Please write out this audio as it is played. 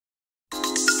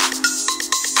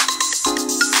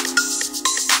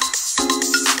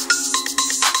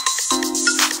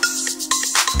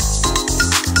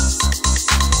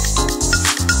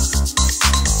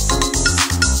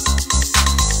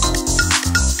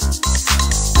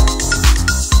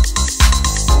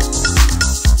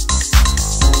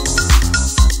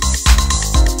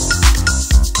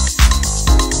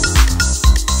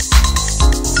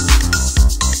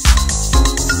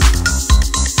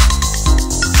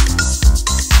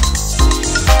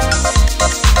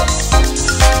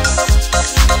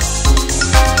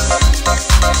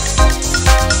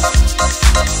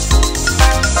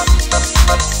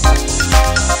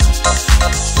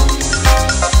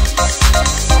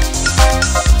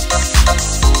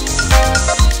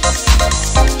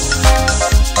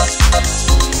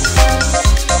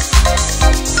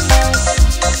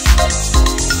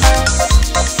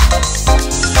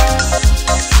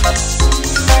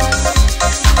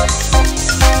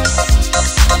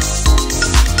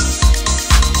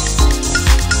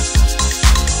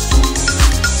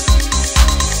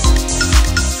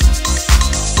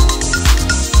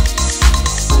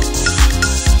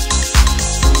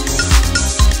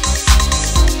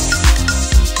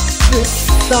This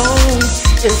song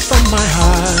is from my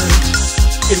heart.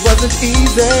 It wasn't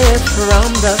easy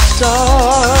from the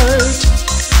start.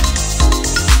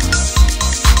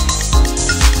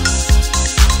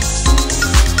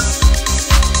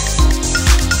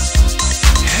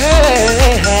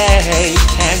 Hey,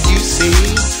 can you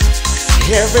see?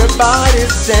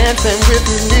 Everybody's dancing with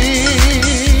me.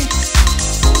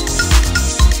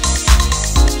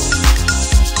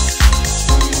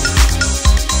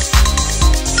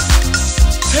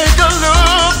 Take a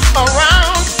look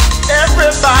around,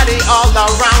 everybody all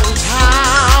around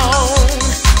town.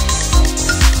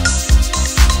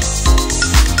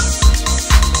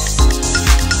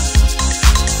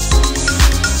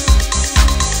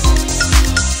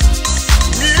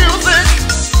 Music,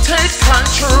 take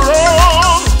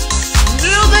control.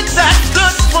 Music that's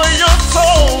good for your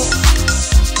soul.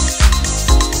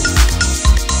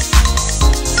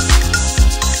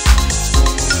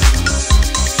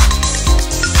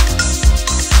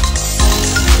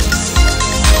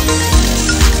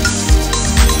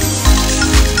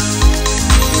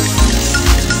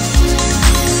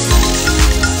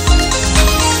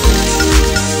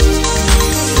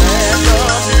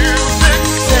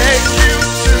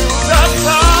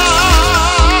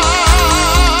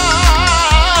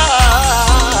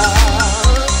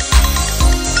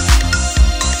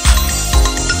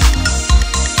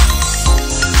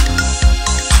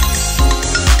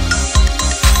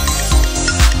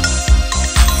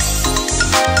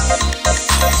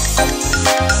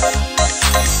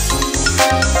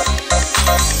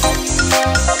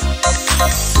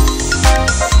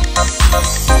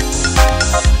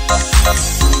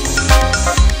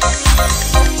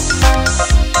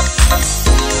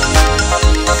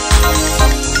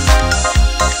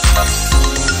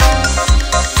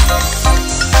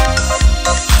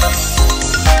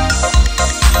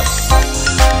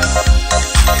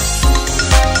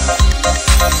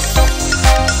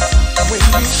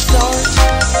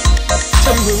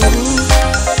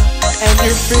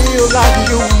 Feel like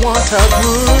you want to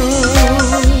groove.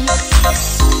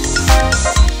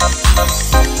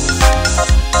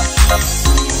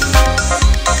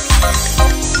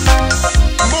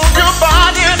 Move your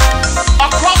body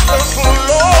across the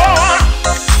floor.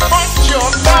 Punch your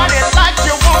body like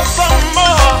you want some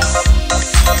more.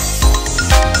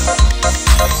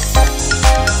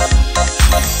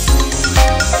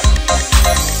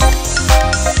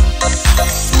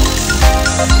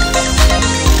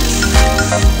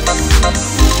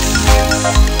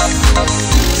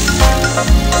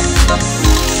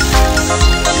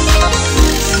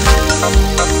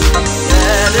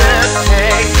 Let it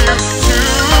take you to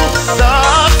the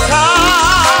top.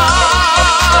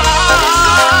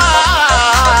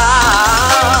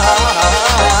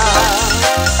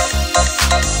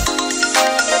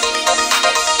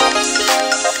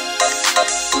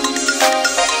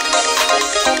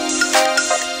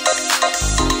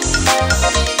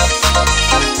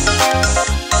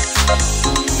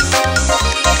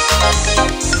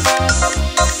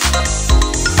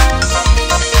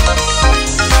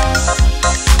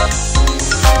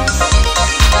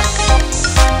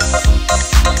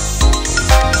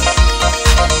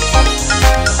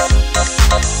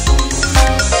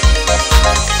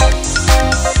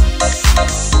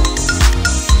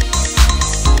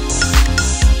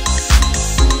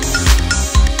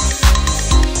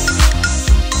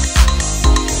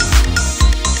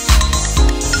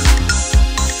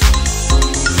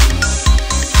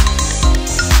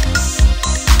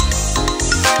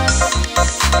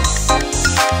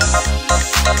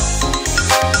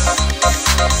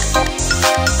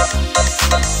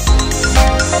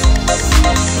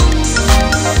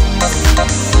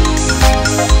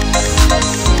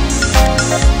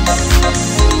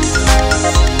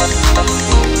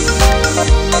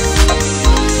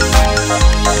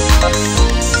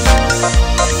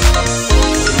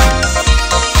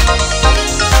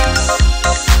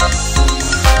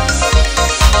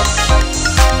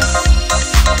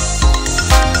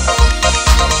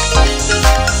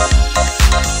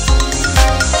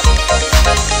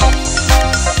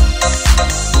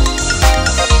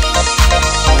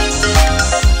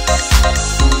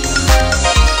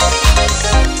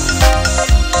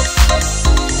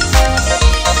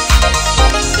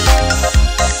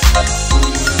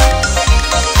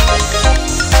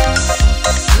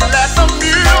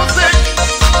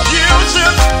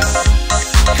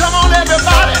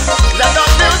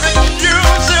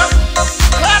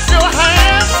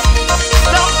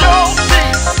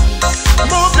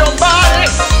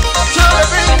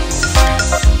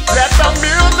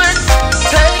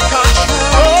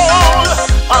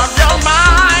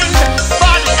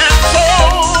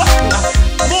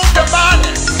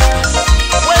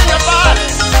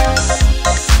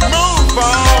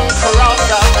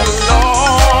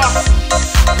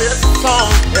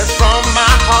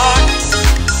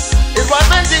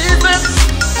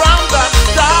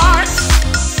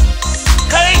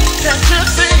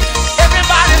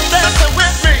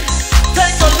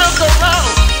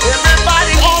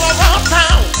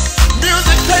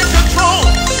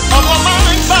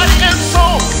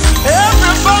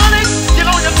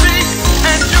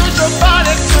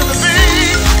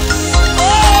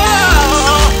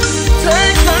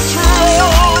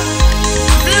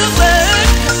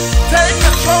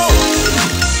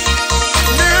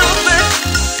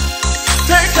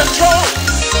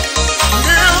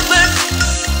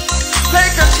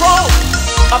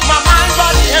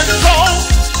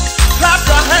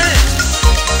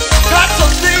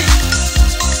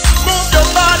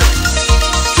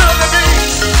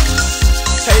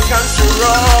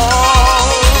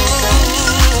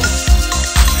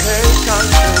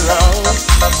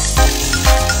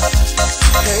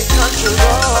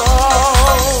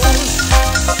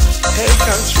 take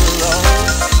control.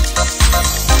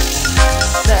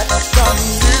 Let the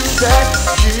music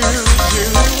use you.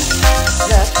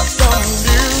 Let the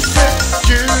music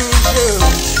use you.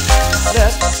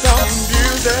 Let the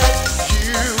music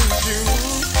use you.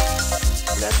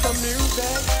 Let the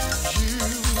music